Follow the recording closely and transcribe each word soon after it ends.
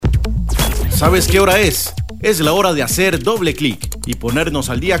¿Sabes qué hora es? Es la hora de hacer doble clic y ponernos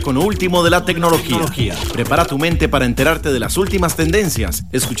al día con lo último de la tecnología. Prepara tu mente para enterarte de las últimas tendencias,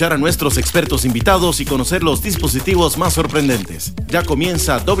 escuchar a nuestros expertos invitados y conocer los dispositivos más sorprendentes. Ya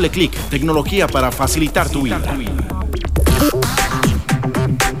comienza Doble Clic, tecnología para facilitar tu vida.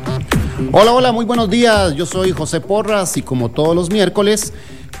 Hola, muy buenos días. Yo soy José Porras y como todos los miércoles,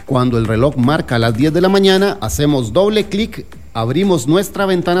 cuando el reloj marca las 10 de la mañana, hacemos doble clic, abrimos nuestra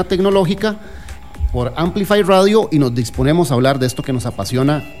ventana tecnológica por Amplify Radio y nos disponemos a hablar de esto que nos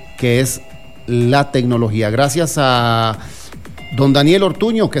apasiona, que es la tecnología. Gracias a don Daniel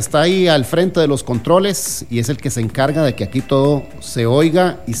Ortuño, que está ahí al frente de los controles y es el que se encarga de que aquí todo se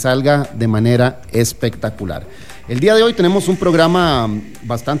oiga y salga de manera espectacular. El día de hoy tenemos un programa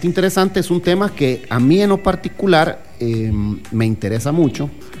bastante interesante. Es un tema que a mí en lo particular me interesa mucho.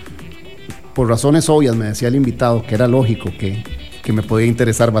 Por razones obvias, me decía el invitado que era lógico que me podía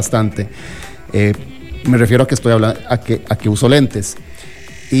interesar bastante. Me refiero a que estoy hablando, a que uso lentes.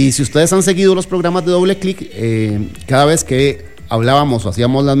 Y si ustedes han seguido los programas de doble clic, cada vez que hablábamos o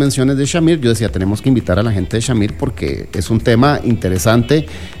hacíamos las menciones de Shamir, yo decía, tenemos que invitar a la gente de Shamir porque es un tema interesante,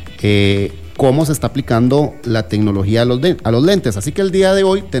 cómo se está aplicando la tecnología a los lentes. Así que el día de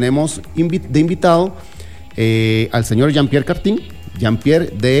hoy tenemos de invitado al señor Pierre Cartín, Pierre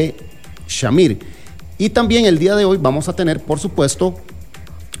de Shamir. Y también el día de hoy vamos a tener, por supuesto,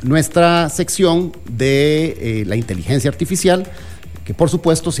 nuestra sección de la inteligencia artificial, que por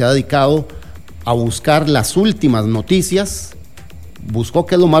supuesto se ha dedicado a buscar las últimas noticias, buscó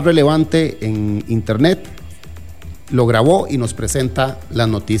qué es lo más relevante en internet, lo grabó y nos presenta las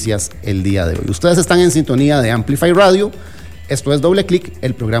noticias el día de hoy. Ustedes están en sintonía de Amplify Radio, esto es Doble Clic,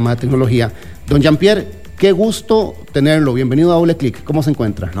 el programa de tecnología. Don Jean-Pierre, qué gusto tenerlo, bienvenido a Doble Clic, ¿cómo se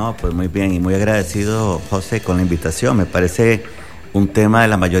encuentra? No, pues muy bien y muy agradecido, José, con la invitación. Me parece un tema de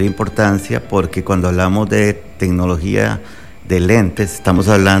la mayor importancia porque cuando hablamos de tecnología de lentes, estamos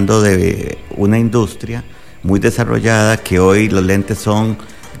hablando de una industria muy desarrollada, que hoy los lentes son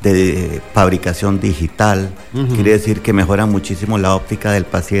de fabricación digital. Quiere decir que mejoran muchísimo la óptica del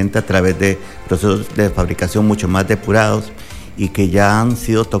paciente a través de procesos de fabricación mucho más depurados y que ya han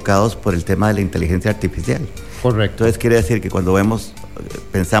sido tocados por el tema de la inteligencia artificial. Correcto. Entonces quiere decir que cuando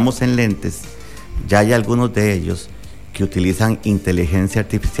pensamos en lentes, ya hay algunos de ellos que utilizan inteligencia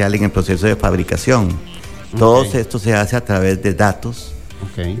artificial en el proceso de fabricación. Todo esto se hace a través de datos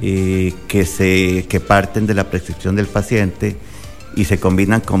que parten de la prescripción del paciente y se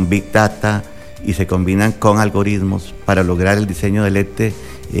combinan con Big Data y se combinan con algoritmos para lograr el diseño del lente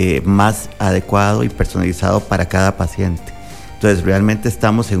más adecuado y personalizado para cada paciente. Entonces realmente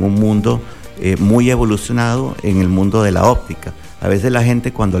estamos en un mundo muy evolucionado en el mundo de la óptica. A veces la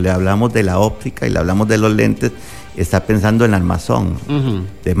gente, cuando le hablamos de la óptica y le hablamos de los lentes, está pensando en el armazón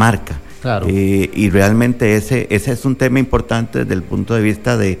de marca. Claro. Y realmente ese es un tema importante desde el punto de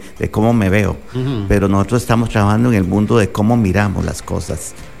vista de cómo me veo. Pero nosotros estamos trabajando en el mundo de cómo miramos las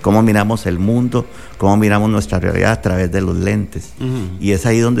cosas, cómo miramos el mundo, cómo miramos nuestra realidad a través de los lentes. Y es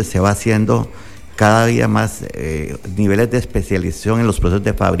ahí donde se va haciendo cada día más niveles de especialización en los procesos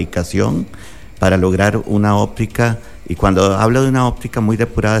de fabricación para lograr una óptica. Y cuando hablo de una óptica muy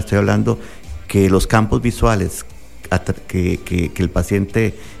depurada, estoy hablando que los campos visuales que el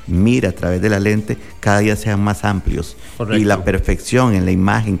paciente mira a través de la lente cada día sean más amplios. Correcto. Y la perfección en la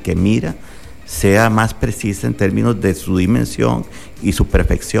imagen que mira sea más precisa en términos de su dimensión y su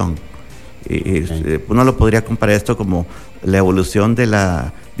perfección. Uno lo podría comparar esto como la evolución de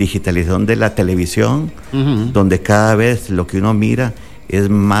la digitalización de la televisión, donde cada vez lo que uno mira es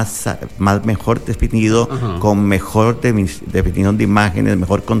más mejor definido, con mejor definición de imágenes,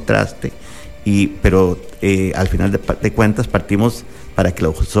 mejor contraste, pero al final de cuentas partimos para que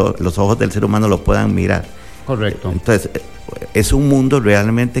los ojos del ser humano lo puedan mirar. Correcto. Entonces es un mundo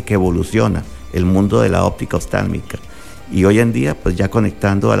realmente que evoluciona, el mundo de la óptica oftálmica, y hoy en día pues ya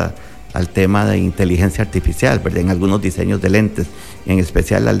conectando al tema de inteligencia artificial, ¿verdad? En algunos diseños de lentes, en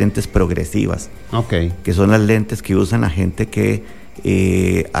especial las lentes progresivas, que son las lentes que usan la gente que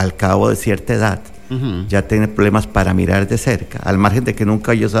al cabo de cierta edad ya tiene problemas para mirar de cerca, al margen de que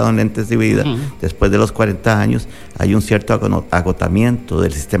nunca haya usado lentes de vida. Después de los 40 años hay un cierto agotamiento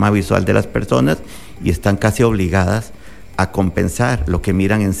del sistema visual de las personas y están casi obligadas a compensar lo que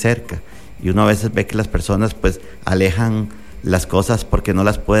miran en cerca, y uno a veces ve que las personas pues alejan las cosas porque no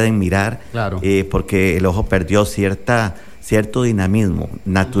las pueden mirar, porque el ojo perdió cierto dinamismo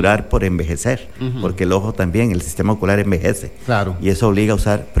natural por envejecer, porque el ojo también, el sistema ocular envejece, y eso obliga a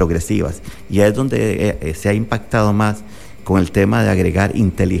usar progresivas, y es donde se ha impactado más con el tema de agregar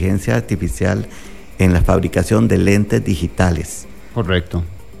inteligencia artificial en la fabricación de lentes digitales. Correcto.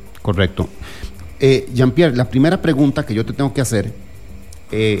 Correcto. Jean-Pierre, la primera pregunta que yo te tengo que hacer,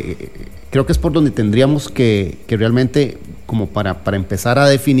 creo que es por donde tendríamos que realmente, como para empezar a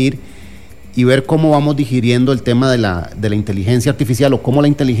definir y ver cómo vamos digiriendo el tema de la inteligencia artificial, o cómo la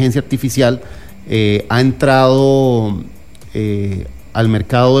inteligencia artificial ha entrado al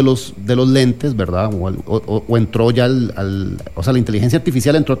mercado de los lentes, ¿verdad? O entró ya o sea, la inteligencia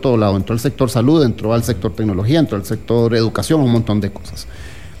artificial entró a todo lado, entró al sector salud, entró al sector tecnología, entró al sector educación, un montón de cosas.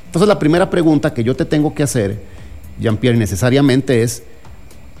 Entonces, la primera pregunta que yo te tengo que hacer, Jean-Pierre, necesariamente es: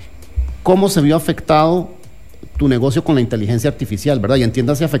 ¿cómo se vio afectado tu negocio con la inteligencia artificial, verdad? Y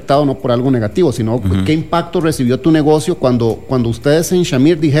entiéndase afectado no por algo negativo, sino ¿qué impacto recibió tu negocio cuando ustedes en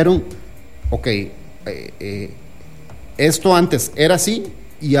Shamir dijeron, ok, esto antes era así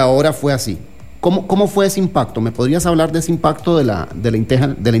y ahora fue así? ¿Cómo fue ese impacto? ¿Me podrías hablar de ese impacto de la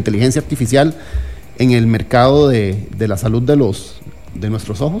inteligencia artificial en el mercado de la salud de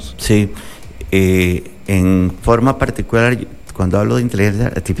nuestros ojos? Sí, en forma particular, cuando hablo de inteligencia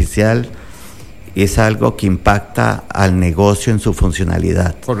artificial, es algo que impacta al negocio en su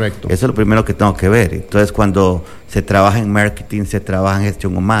funcionalidad. Correcto. Eso es lo primero que tengo que ver. Entonces, cuando se trabaja en marketing, se trabaja en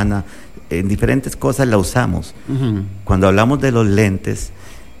gestión humana, en diferentes cosas la usamos. Cuando hablamos de los lentes,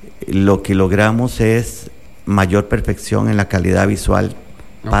 lo que logramos es mayor perfección en la calidad visual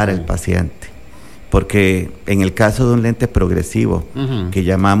para el paciente. Porque en el caso de un lente progresivo, que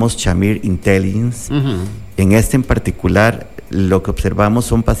llamamos Shamir Intelligence, en este en particular, lo que observamos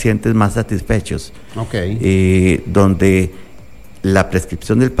son pacientes más satisfechos, donde la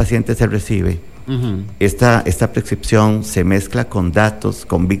prescripción del paciente se recibe. Esta prescripción se mezcla con datos,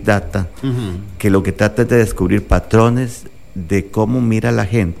 con Big Data, que lo que trata es de descubrir patrones de cómo mira la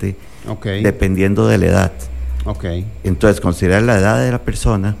gente, dependiendo de la edad. Entonces, considerar la edad de la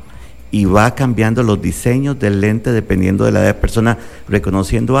persona y va cambiando los diseños del lente dependiendo de la edad de la persona,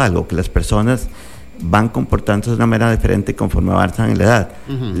 reconociendo algo, que las personas van comportándose de una manera diferente conforme avanzan en la edad.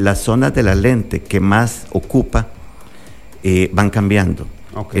 Las zonas de la lente que más ocupa van cambiando.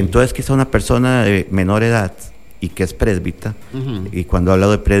 Entonces, quizá una persona de menor edad y que es presbita, y cuando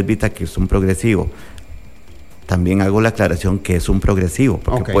hablo de presbita, que es un progresivo, también hago la aclaración que es un progresivo,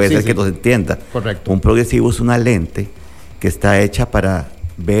 porque puede ser que no se entienda. Correcto. Un progresivo es una lente que está hecha para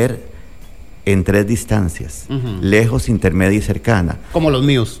ver en 3 distancias, lejos, intermedia y cercana. Como los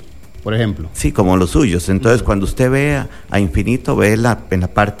míos, por ejemplo. Sí, como los suyos. Entonces, cuando usted ve a infinito, ve en la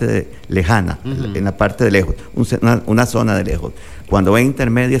parte lejana, en la parte de lejos, una zona de lejos. Cuando ve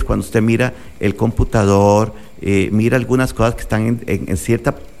intermedia es cuando usted mira el computador, mira algunas cosas que están en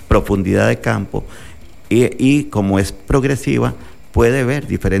cierta profundidad de campo, y como es progresiva, puede ver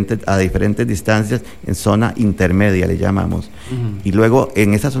a diferentes distancias en zona intermedia, le llamamos. Y luego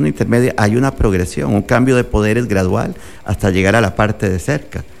en esa zona intermedia hay una progresión, un cambio de poderes gradual hasta llegar a la parte de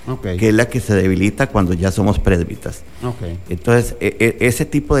cerca, que es la que se debilita cuando ya somos presbitas. Entonces, ese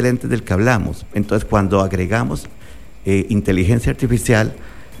tipo de lentes del que hablamos. Entonces, cuando agregamos inteligencia artificial,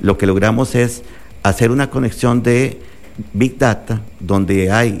 lo que logramos es hacer una conexión de Big Data,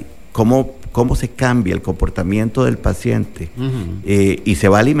 donde hay cómo se cambia el comportamiento del paciente, y se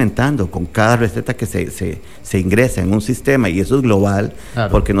va alimentando con cada receta que se ingresa en un sistema, y eso es global,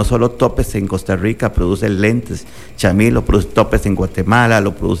 porque no solo Topes en Costa Rica produce lentes, Shamir lo produce, Topes en Guatemala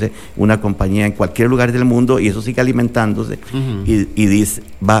lo produce una compañía en cualquier lugar del mundo, y eso sigue alimentándose, y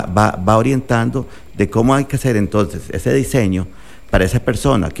va orientando de cómo hay que hacer entonces ese diseño para esa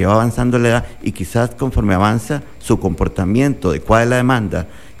persona que va avanzando en la edad, y quizás conforme avanza su comportamiento, de cuál es la demanda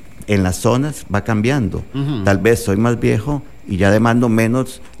en las zonas, va cambiando. Tal vez soy más viejo y ya demando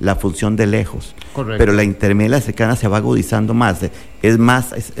menos la función de lejos. Pero la intermedia y la cercana se va agudizando más, es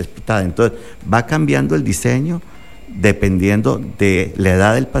más explotada. Entonces, va cambiando el diseño dependiendo de la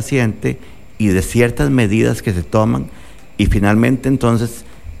edad del paciente y de ciertas medidas que se toman. Y finalmente, entonces,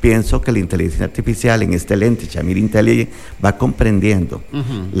 pienso que la inteligencia artificial en este lente, Shamir Intelligence, va comprendiendo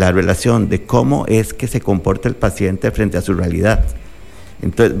la relación de cómo es que se comporta el paciente frente a su realidad.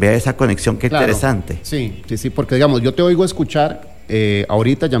 Entonces, vea esa conexión, qué interesante. Sí, porque digamos, yo te oigo escuchar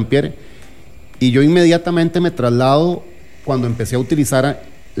ahorita, Jean-Pierre, y yo inmediatamente me traslado cuando empecé a utilizar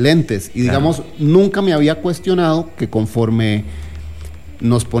lentes, y digamos, nunca me había cuestionado que conforme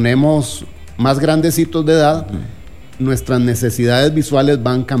nos ponemos más grandecitos de edad, nuestras necesidades visuales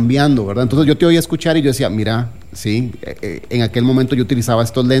van cambiando, ¿verdad? Entonces yo te oía escuchar y yo decía, mira, sí, en aquel momento yo utilizaba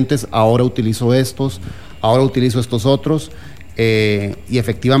estos lentes, ahora utilizo estos otros, y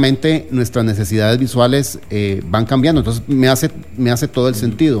efectivamente nuestras necesidades visuales van cambiando. Entonces me hace todo el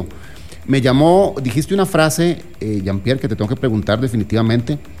sentido. Dijiste una frase, Jean-Pierre, que te tengo que preguntar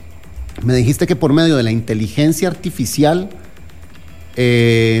definitivamente. Me dijiste que por medio de la inteligencia artificial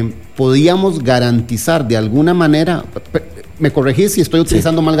podíamos garantizar de alguna manera, me corregí si estoy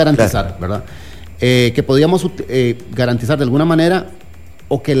utilizando mal garantizar, ¿verdad? Que podíamos garantizar de alguna manera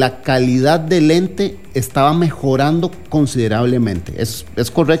o que la calidad del lente estaba mejorando considerablemente. ¿Es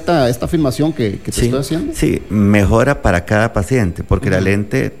correcta esta afirmación que te estoy haciendo? Sí, mejora para cada paciente, porque la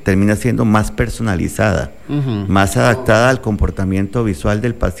lente termina siendo más personalizada, más adaptada al comportamiento visual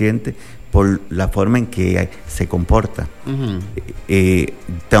del paciente por la forma en que se comporta.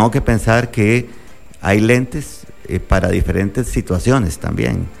 Tengo que pensar que hay lentes para diferentes situaciones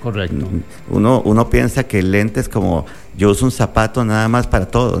también. Correcto. Uno piensa que el lente es como yo uso un zapato nada más para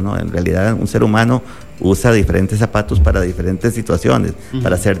todo, ¿no? En realidad un ser humano usa diferentes zapatos para diferentes situaciones,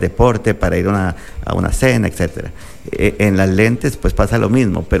 para hacer deporte, para ir a una cena, etcétera. En las lentes pues pasa lo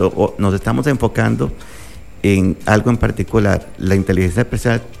mismo, pero nos estamos enfocando en algo en particular. La inteligencia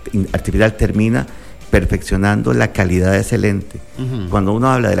artificial termina perfeccionando la calidad de ese lente. Cuando uno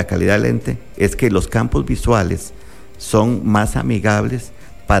habla de la calidad del lente, es que los campos visuales son más amigables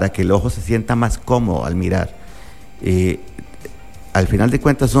para que el ojo se sienta más cómodo al mirar. Al final de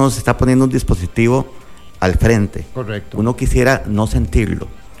cuentas, uno se está poniendo un dispositivo al frente. Correcto. Uno quisiera no sentirlo.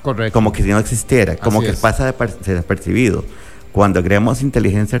 Correcto. Como que si no existiera, como que pasa desapercibido. Cuando agregamos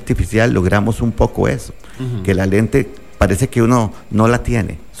inteligencia artificial, logramos un poco eso, que la lente parece que uno no la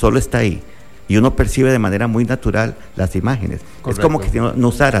tiene, solo está ahí. Y uno percibe de manera muy natural las imágenes. Correcto. Es como que si no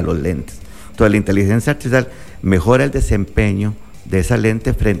usara los lentes. Entonces la inteligencia artificial mejora el desempeño de esa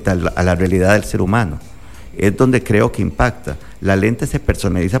lente frente a la realidad del ser humano. Es donde creo que impacta. La lente se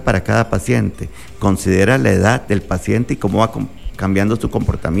personaliza para cada paciente, considera la edad del paciente y cómo va cambiando su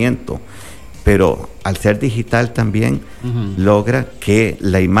comportamiento. Pero al ser digital también logra que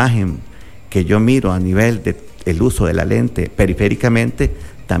la imagen que yo miro a nivel del uso de la lente periféricamente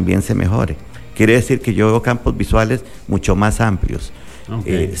también se mejore. Quiere decir que yo veo campos visuales mucho más amplios.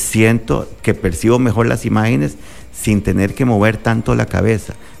 Okay. Siento que percibo mejor las imágenes sin tener que mover tanto la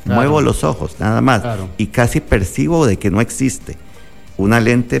cabeza. Claro. Muevo los ojos, nada más. Claro. Y casi percibo de que no existe una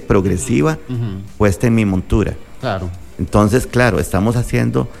lente progresiva puesta en mi montura. Claro. Entonces, claro, estamos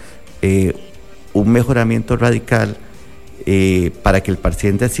haciendo un mejoramiento radical para que el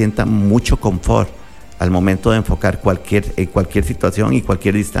paciente sienta mucho confort al momento de enfocar cualquier situación y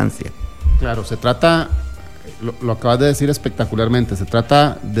cualquier distancia. Claro, se trata, lo acabas de decir espectacularmente, se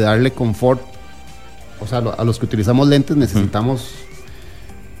trata de darle confort, o sea, a los que utilizamos lentes necesitamos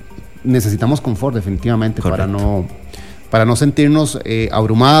confort definitivamente. Correcto. para no sentirnos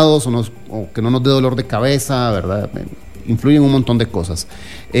abrumados o que no nos dé dolor de cabeza, ¿verdad? Influyen un montón de cosas.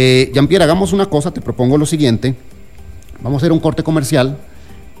 Jean-Pierre, hagamos una cosa, te propongo lo siguiente, vamos a hacer un corte comercial.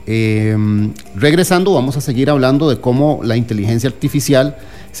 Regresando vamos a seguir hablando de cómo la inteligencia artificial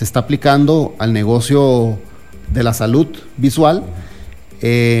se está aplicando al negocio de la salud visual.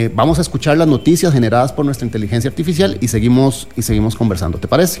 Vamos a escuchar las noticias generadas por nuestra inteligencia artificial y seguimos conversando, ¿te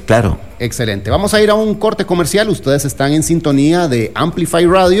parece? Claro. Excelente. Vamos a ir a un corte comercial. Ustedes están en sintonía de Amplify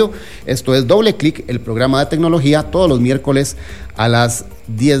Radio. Esto es Doble Clic, el programa de tecnología, todos los miércoles a las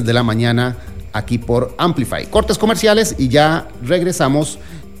 10 de la mañana aquí por Amplify. Cortes comerciales y ya regresamos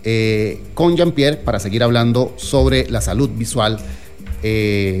con Jean-Pierre para seguir hablando sobre la salud visual,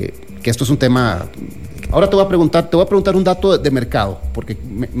 que esto es un tema. Ahora te voy a preguntar un dato de mercado, porque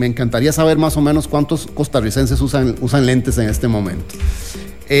me encantaría saber más o menos cuántos costarricenses usan lentes en este momento.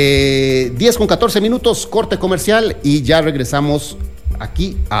 10:14, corte comercial y ya regresamos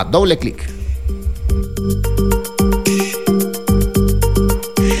aquí a Doble Clic.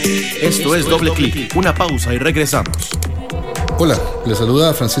 Esto es Doble Clic, una pausa y regresamos. Hola, les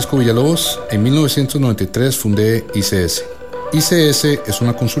saluda Francisco Villalobos. En 1993 fundé E16. E16 es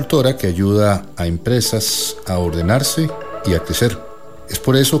una consultora que ayuda a empresas a ordenarse y a crecer. Es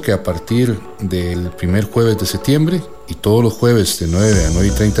por eso que a partir del primer jueves de septiembre y todos los jueves de 9 a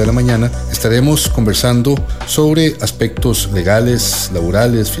 9:30 de la mañana estaremos conversando sobre aspectos legales,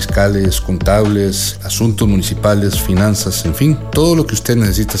 laborales, fiscales, contables, asuntos municipales, finanzas, en fin, todo lo que usted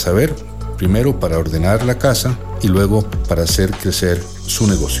necesita saber, primero para ordenar la casa y luego para hacer crecer su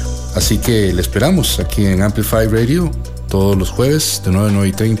negocio. Así que le esperamos aquí en Amplify Radio todos los jueves de 9 a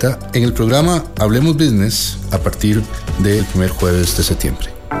 9:30 en el programa Hablemos Business a partir del primer jueves de septiembre.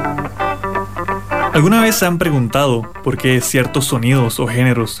 ¿Alguna vez se han preguntado por qué ciertos sonidos o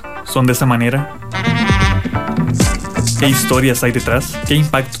géneros son de esa manera? ¿Qué historias hay detrás? ¿Qué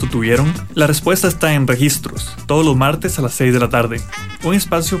impacto tuvieron? La respuesta está en Registros, todos los martes a las 6 de la tarde. Un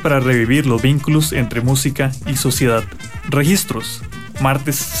espacio para revivir los vínculos entre música y sociedad. Registros,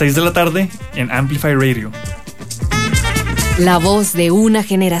 martes 6 de la tarde en Amplify Radio. La voz de una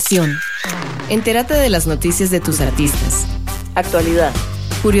generación. Entérate de las noticias de tus artistas, actualidad,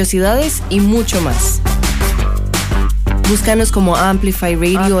 curiosidades y mucho más. Búscanos como Amplify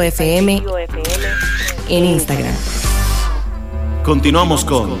Radio FM en Instagram. Continuamos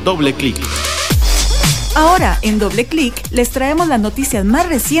con Doble Clic. Ahora, en Doble Clic, les traemos las noticias más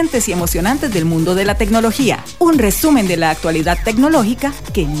recientes y emocionantes del mundo de la tecnología. Un resumen de la actualidad tecnológica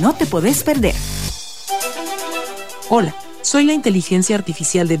que no te podés perder. Hola, soy la inteligencia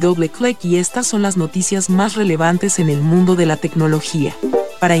artificial de Doble Clic y estas son las noticias más relevantes en el mundo de la tecnología.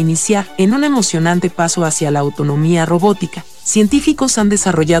 Para iniciar, en un emocionante paso hacia la autonomía robótica, científicos han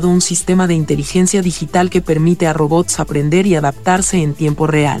desarrollado un sistema de inteligencia digital que permite a robots aprender y adaptarse en tiempo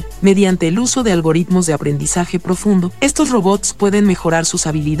real. Mediante el uso de algoritmos de aprendizaje profundo, estos robots pueden mejorar sus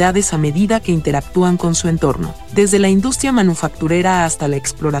habilidades a medida que interactúan con su entorno. Desde la industria manufacturera hasta la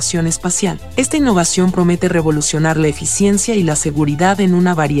exploración espacial, esta innovación promete revolucionar la eficiencia y la seguridad en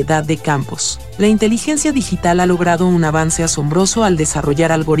una variedad de campos. La inteligencia digital ha logrado un avance asombroso al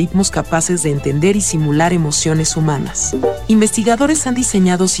desarrollar algoritmos capaces de entender y simular emociones humanas. Investigadores han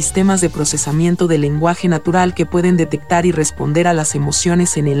diseñado sistemas de procesamiento de lenguaje natural que pueden detectar y responder a las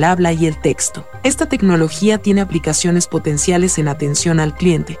emociones en el habla y el texto. Esta tecnología tiene aplicaciones potenciales en atención al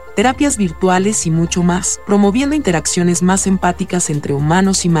cliente, terapias virtuales y mucho más, promoviendo interacciones más empáticas entre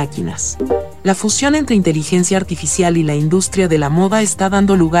humanos y máquinas. La fusión entre inteligencia artificial y la industria de la moda está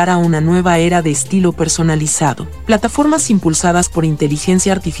dando lugar a una nueva era de estilo personalizado. Plataformas impulsadas por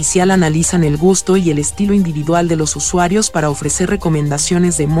inteligencia artificial analizan el gusto y el estilo individual de los usuarios para ofrecer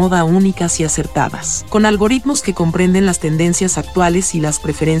recomendaciones de moda únicas y acertadas. Con algoritmos que comprenden las tendencias actuales y las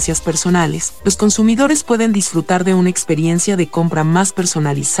preferencias personales, los consumidores pueden disfrutar de una experiencia de compra más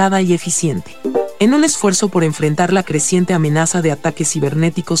personalizada y eficiente. En un esfuerzo por enfrentar la creciente amenaza de ataques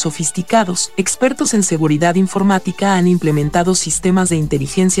cibernéticos sofisticados, expertos en seguridad informática han implementado sistemas de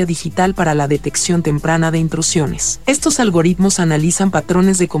inteligencia digital para la detección temprana de intrusiones. Estos algoritmos analizan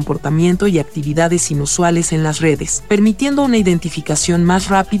patrones de comportamiento y actividades inusuales en las redes, permitiendo una identificación más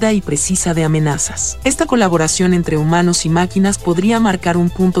rápida y precisa de amenazas. Esta colaboración entre humanos y máquinas podría marcar un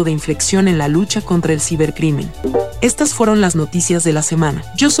punto de inflexión en la lucha contra el cibercrimen. Estas fueron las noticias de la semana.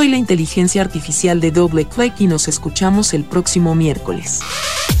 Yo soy la inteligencia artificial de Doble Clic y nos escuchamos el próximo miércoles.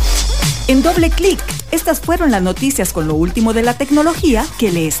 En Doble Clic, estas fueron las noticias con lo último de la tecnología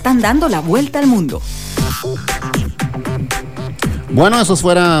que le están dando la vuelta al mundo. Bueno, eso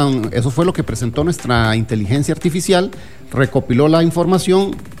fue lo que presentó nuestra inteligencia artificial. Recopiló la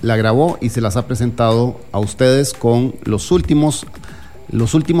información, la grabó y se las ha presentado a ustedes con los últimos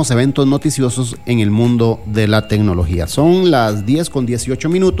eventos noticiosos en el mundo de la tecnología. Son las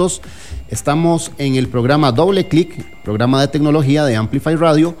 10:18. Estamos en el programa Doble Clic, programa de tecnología de Amplify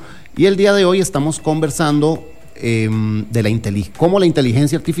Radio, y el día de hoy estamos conversando de cómo la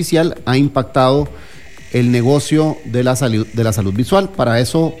inteligencia artificial ha impactado el negocio de la salud visual. Para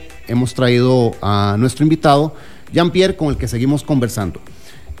eso hemos traído a nuestro invitado, Jean-Pierre, con el que seguimos conversando.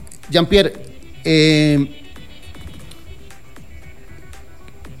 Jean-Pierre,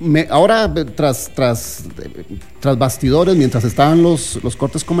 ahora tras bastidores, mientras estaban los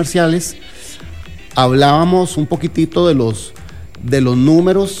cortes comerciales, hablábamos un poquitito de los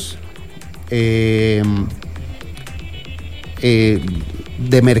números de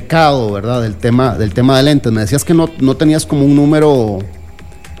mercado, ¿verdad? Del tema de lentes. Me decías que no tenías como un número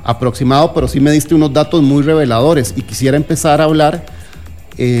aproximado, pero sí me diste unos datos muy reveladores, y quisiera empezar a hablar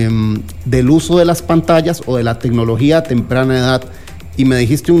del uso de las pantallas o de la tecnología a temprana edad. Y me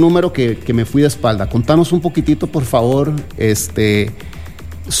dijiste un número que me fui de espalda. Contanos un poquitito, por favor,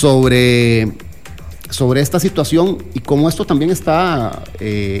 sobre esta situación y cómo esto también está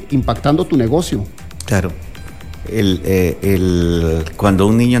impactando tu negocio. Claro. Cuando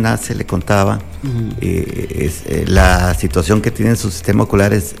un niño nace, le contaba, la situación que tiene en su sistema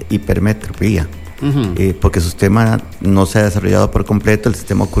ocular es hipermetropía, porque su sistema no se ha desarrollado por completo, el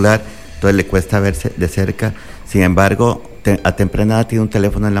sistema ocular, entonces le cuesta verse de cerca. Sin embargo, a temprana edad tiene un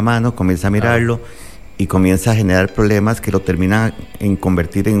teléfono en la mano, comienza a mirarlo y comienza a generar problemas que lo terminan en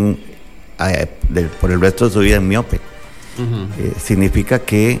convertir por el resto de su vida en miope. Significa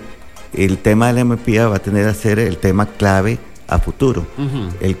que el tema de la miopía va a tener a ser el tema clave a futuro.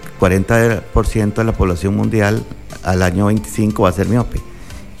 El 40% de la población mundial al año 25 va a ser miope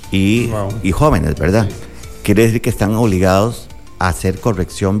y jóvenes, ¿verdad? Sí. Quiere decir que están obligados a hacer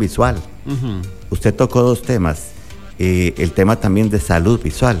corrección visual. Usted tocó dos temas. El tema también de salud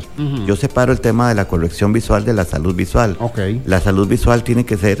visual. Yo separo el tema de la corrección visual de la salud visual. La salud visual tiene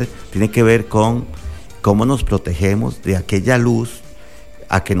que ver con cómo nos protegemos de aquella luz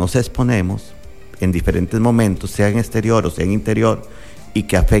a que nos exponemos en diferentes momentos, sea en exterior o sea en interior, y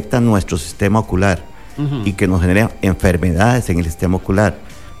que afecta nuestro sistema ocular. y que nos genera enfermedades en el sistema ocular.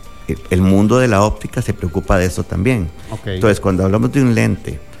 El mundo de la óptica se preocupa de eso también. Entonces, cuando hablamos de un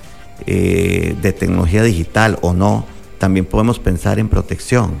lente de tecnología digital o no, también podemos pensar en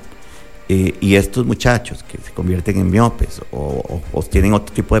protección. Y estos muchachos que se convierten en miopes o tienen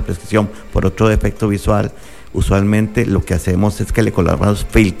otro tipo de prescripción por otro defecto visual, usualmente lo que hacemos es que le colocamos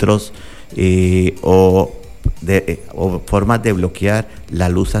filtros o formas de bloquear la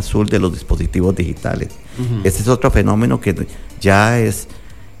luz azul de los dispositivos digitales. Ese es otro fenómeno que ya es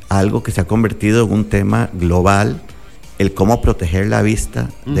algo que se ha convertido en un tema global, el cómo proteger la vista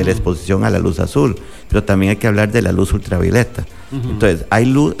de la exposición a la luz azul, pero también hay que hablar de la luz ultravioleta. Entonces, hay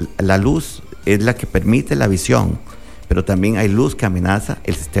luz, la luz es la que permite la visión, pero también hay luz que amenaza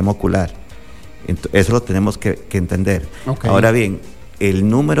el sistema ocular. Eso lo tenemos que entender. Ahora bien, el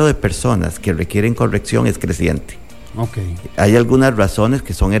número de personas que requieren corrección es creciente. Hay algunas razones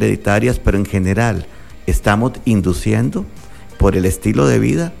que son hereditarias, pero en general estamos induciendo por el estilo de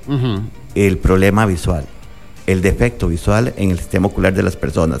vida el problema visual, el defecto visual en el sistema ocular de las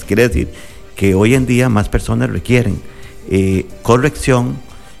personas. Quiere decir que hoy en día más personas requieren corrección,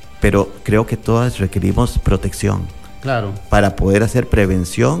 pero creo que todas requerimos protección para poder hacer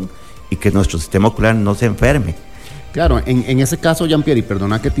prevención y que nuestro sistema ocular no se enferme. Claro, en ese caso, Jean-Pierre, y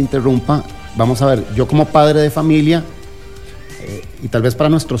perdona que te interrumpa, vamos a ver, yo como padre de familia, y tal vez para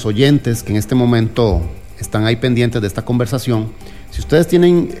nuestros oyentes que en este momento están ahí pendientes de esta conversación, si ustedes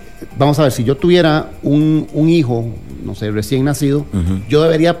tienen, vamos a ver, si yo tuviera un hijo, no sé, recién nacido, yo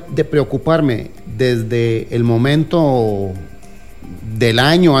debería de preocuparme desde el momento del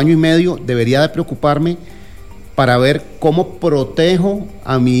año y medio, debería de preocuparme para ver cómo protejo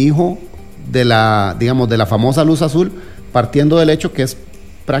a mi hijo de la, digamos, de la famosa luz azul, partiendo del hecho que es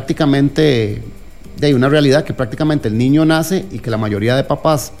prácticamente de una realidad que prácticamente el niño nace y que la mayoría de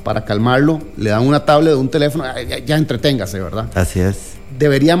papás, para calmarlo, le dan una tablet o un teléfono, ya entreténgase, ¿verdad? Así es.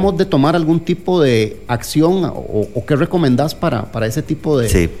 ¿Deberíamos de tomar algún tipo de acción o qué recomendás para ese tipo de...?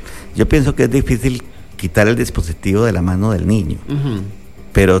 Sí, yo pienso que es difícil quitar el dispositivo de la mano del niño,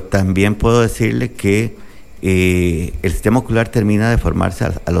 pero también puedo decirle que el sistema ocular termina de formarse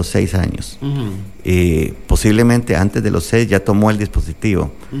a los 6 años. Posiblemente antes de los 6 ya tomó el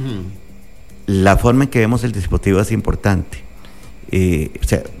dispositivo. La forma en que vemos el dispositivo es importante. O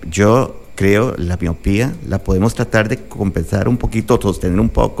sea, yo creo la miopía la podemos tratar de compensar un poquito, sostener un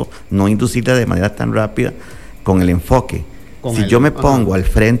poco, no inducirla de manera tan rápida con el enfoque. Si yo me pongo al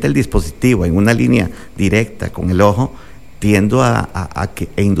frente del dispositivo en una línea directa con el ojo, tiendo a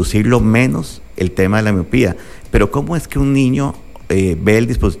inducirlo menos el tema de la miopía. Pero ¿cómo es que un niño ve el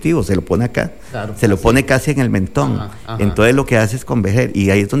dispositivo? Se lo pone acá, se lo pone casi en el mentón. Entonces lo que hace es converger y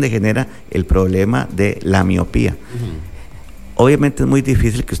ahí es donde genera el problema de la miopía. Obviamente es muy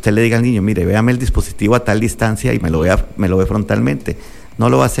difícil que usted le diga al niño, mire, véame el dispositivo a tal distancia y me lo ve frontalmente. No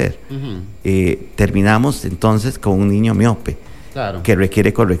lo va a hacer. Terminamos entonces con un niño miope que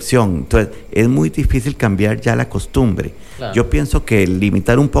requiere corrección. Entonces es muy difícil cambiar ya la costumbre. Yo pienso que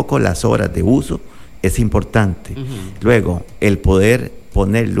limitar un poco las horas de uso es importante. Luego, el poder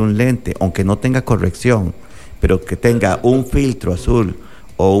ponerle un lente, aunque no tenga corrección, pero que tenga un filtro azul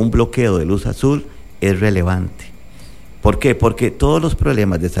o un bloqueo de luz azul, es relevante. ¿Por qué? Porque todos los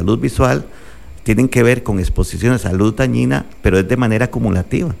problemas de salud visual tienen que ver con exposiciones a luz dañina, pero es de manera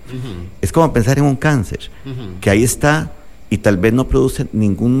acumulativa. Es como pensar en un cáncer, que ahí está y tal vez no produce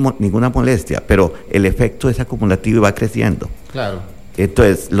ninguna molestia, pero el efecto es acumulativo y va creciendo.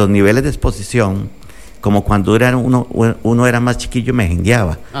 Entonces, los niveles de exposición, como cuando uno era más chiquillo, me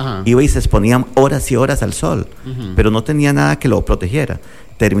jengueaba. Iba y se exponía horas y horas al sol, pero no tenía nada que lo protegiera.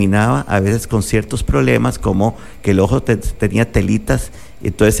 Terminaba a veces con ciertos problemas, como que el ojo tenía telitas,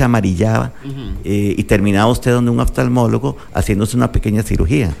 entonces se amarillaba, y terminaba usted donde un oftalmólogo haciéndose una pequeña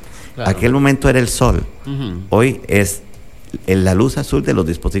cirugía. Aquel momento era el sol. Hoy es la luz azul de los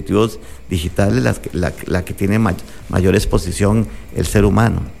dispositivos digitales la que tiene mayor exposición el ser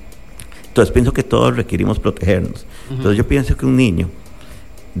humano. Entonces pienso que todos requerimos protegernos. Entonces yo pienso que un niño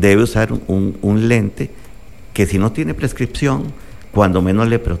debe usar un lente que, si no tiene prescripción, cuando menos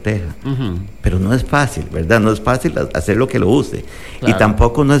le proteja. Pero no es fácil, ¿verdad? No es fácil hacer lo que lo use. Y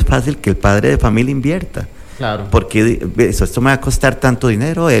tampoco no es fácil que el padre de familia invierta. Porque esto me va a costar tanto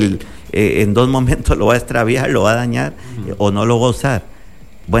dinero, en 2 momentos lo va a extraviar, lo va a dañar, o no lo va a usar.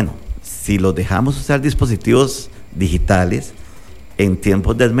 Bueno, si los dejamos usar dispositivos digitales en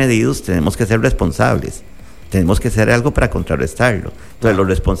tiempos desmedidos, tenemos que ser responsables. Tenemos que hacer algo para contrarrestarlo. Entonces, lo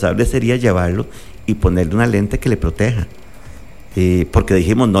responsable sería llevarlo y ponerle una lente que le proteja. Porque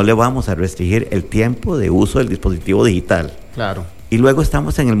dijimos, no le vamos a restringir el tiempo de uso del dispositivo digital. Y luego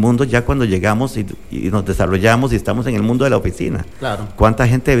estamos en el mundo ya cuando llegamos y nos desarrollamos y estamos en el mundo de la oficina. Claro. ¿Cuánta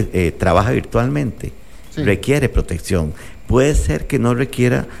gente trabaja virtualmente? Sí. Requiere protección. Puede ser que no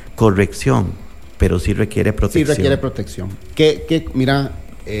requiera corrección, pero sí requiere protección. Sí requiere protección. Mira,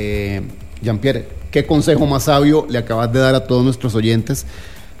 Jean-Pierre, ¿qué consejo más sabio le acabas de dar a todos nuestros oyentes?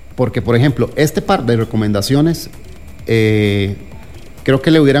 Porque, por ejemplo, este par de recomendaciones creo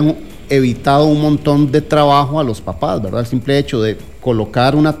que le hubieran evitado un montón de trabajo a los papás, ¿verdad? El simple hecho de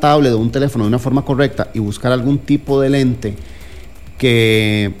colocar una tablet o un teléfono de una forma correcta y buscar algún tipo de lente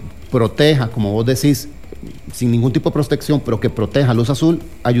que proteja, como vos decís, sin ningún tipo de protección, pero que proteja luz azul,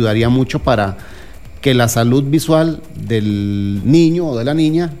 ayudaría mucho para que la salud visual del niño o de la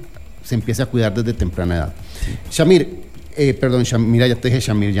niña se empiece a cuidar desde temprana edad. Shamir, Mira, ya te dije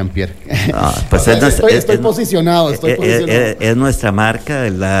Shamir, Jean-Pierre. Pues estoy posicionado. Es nuestra marca,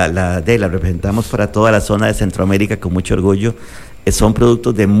 la representamos para toda la zona de Centroamérica con mucho orgullo. Son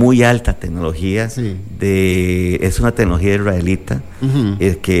productos de muy alta tecnología, sí. Es una tecnología israelita,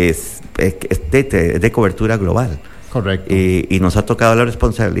 que es de cobertura global. Correcto. Y nos ha tocado la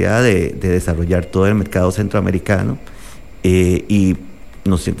responsabilidad de desarrollar todo el mercado centroamericano, y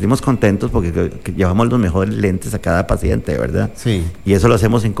nos sentimos contentos porque llevamos los mejores lentes a cada paciente, ¿verdad? Sí. Y eso lo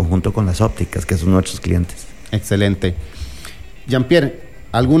hacemos en conjunto con las ópticas, que son nuestros clientes. Excelente. Jean-Pierre,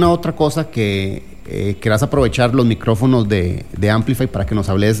 ¿alguna otra cosa que quieras aprovechar los micrófonos de Amplify para que nos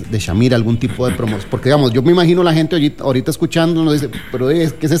hables de Shamir, algún tipo de promoción? Porque, digamos, yo me imagino la gente ahorita escuchando, nos dice, pero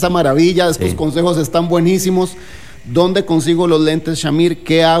 ¿qué es esa maravilla? Estos consejos están buenísimos. ¿Dónde consigo los lentes Shamir?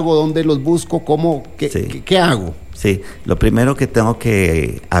 ¿Qué hago? ¿Dónde los busco? ¿Cómo? ¿Qué hago? Sí, lo primero que tengo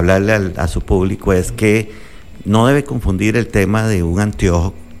que hablarle a su público es que no debe confundir el tema de un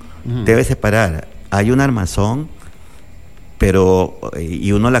anteojo. Debe separar. Hay un armazón,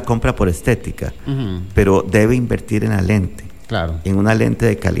 y uno la compra por estética, pero debe invertir en la lente. Claro. En una lente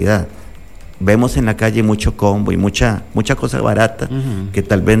de calidad. Vemos en la calle mucho combo y mucha cosa barata que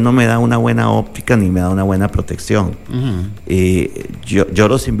tal vez no me da una buena óptica ni me da una buena protección. Yo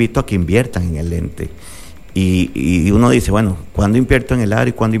los invito a que inviertan en el lente. Y uno dice, bueno, ¿cuándo invierto en el aro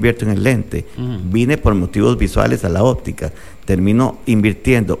y cuándo invierto en el lente? Vine por motivos visuales a la óptica, termino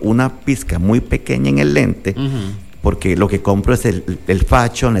invirtiendo una pizca muy pequeña en el lente, porque lo que compro es el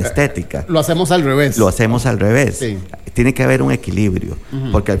fashion, la estética. Lo hacemos al revés. Sí. Tiene que haber un equilibrio,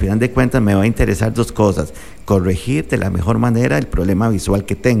 porque al final de cuentas me va a interesar dos cosas: corregir de la mejor manera el problema visual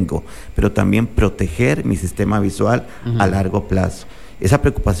que tengo, pero también proteger mi sistema visual a largo plazo. Esa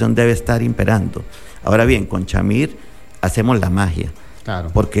preocupación debe estar imperando. Ahora bien, con Shamir hacemos la magia,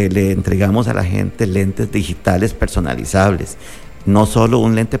 claro, porque le entregamos a la gente lentes digitales personalizables. No solo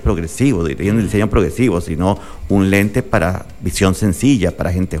un lente progresivo, diría un diseño progresivo, sino un lente para visión sencilla,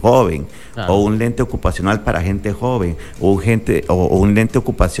 para gente joven, claro, o un lente ocupacional para gente joven, o un lente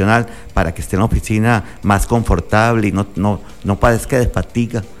ocupacional para que esté en la oficina más confortable y no padezca de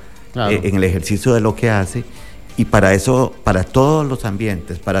fatiga, claro, en el ejercicio de lo que hace. Y para eso, para todos los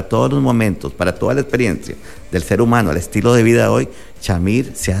ambientes, para todos los momentos, para toda la experiencia del ser humano, al estilo de vida de hoy,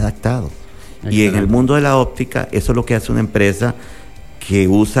 Shamir se ha adaptado. Excelente. Y en el mundo de la óptica, eso es lo que hace una empresa que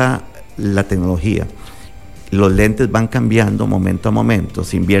usa la tecnología. Los lentes van cambiando momento a momento,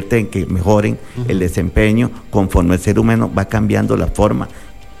 se invierte en que mejoren el desempeño conforme el ser humano va cambiando la forma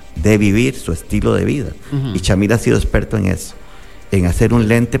de vivir su estilo de vida. Y Shamir ha sido experto en eso, en hacer un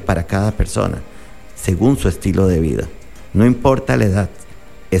lente para cada persona, según su estilo de vida. No importa la edad,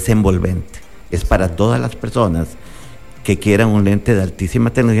 es envolvente, es para todas las personas que quieran un lente de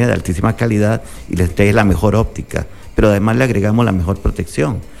altísima tecnología, de altísima calidad, y les trae la mejor óptica, pero además le agregamos la mejor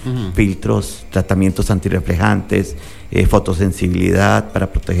protección, filtros, tratamientos antirreflejantes, fotosensibilidad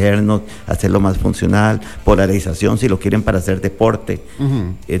para protegernos, hacerlo más funcional, polarización si lo quieren para hacer deporte.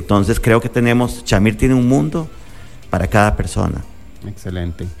 Entonces creo que Shamir tiene un mundo para cada persona.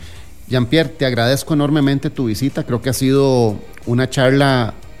 Excelente. Jean-Pierre, te agradezco enormemente tu visita. Creo que ha sido una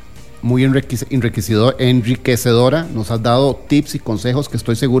charla muy enriquecedora. Nos has dado tips y consejos que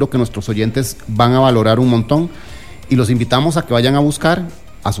estoy seguro que nuestros oyentes van a valorar un montón. Y los invitamos a que vayan a buscar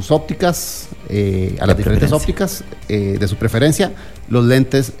a sus ópticas, a las diferentes ópticas de su preferencia, los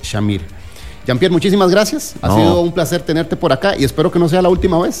lentes Shamir. Jean-Pierre, muchísimas gracias. Ha sido un placer tenerte por acá y espero que no sea la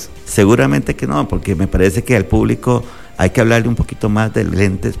última vez. Seguramente que no, porque me parece que al público hay que hablarle un poquito más de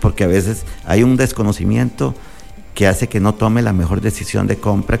lentes, porque a veces hay un desconocimiento que hace que no tome la mejor decisión de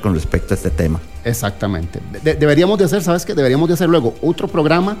compra con respecto a este tema. Exactamente. Deberíamos de hacer, ¿sabes qué? Deberíamos de hacer luego otro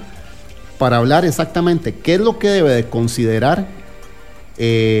programa para hablar exactamente qué es lo que debe de considerar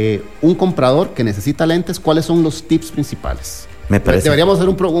un comprador que necesita lentes, cuáles son los tips principales. Me parece. Deberíamos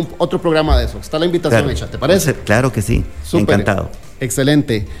hacer otro programa de eso. Está la invitación hecha, ¿te parece? Claro que sí. Súper. Encantado.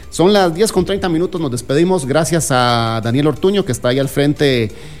 Excelente. Son las 10:30, nos despedimos. Gracias a Daniel Ortuño, que está ahí al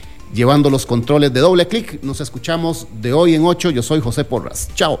frente llevando los controles de Doble Clic. Nos escuchamos de hoy en 8. Yo soy José Porras.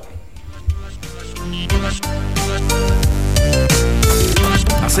 Chao.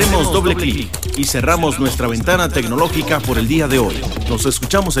 Hacemos doble clic y cerramos nuestra ventana tecnológica por el día de hoy. Nos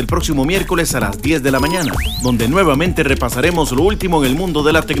escuchamos el próximo miércoles a las 10 de la mañana, donde nuevamente repasaremos lo último en el mundo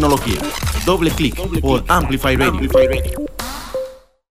de la tecnología. Doble clic por Amplify Radio.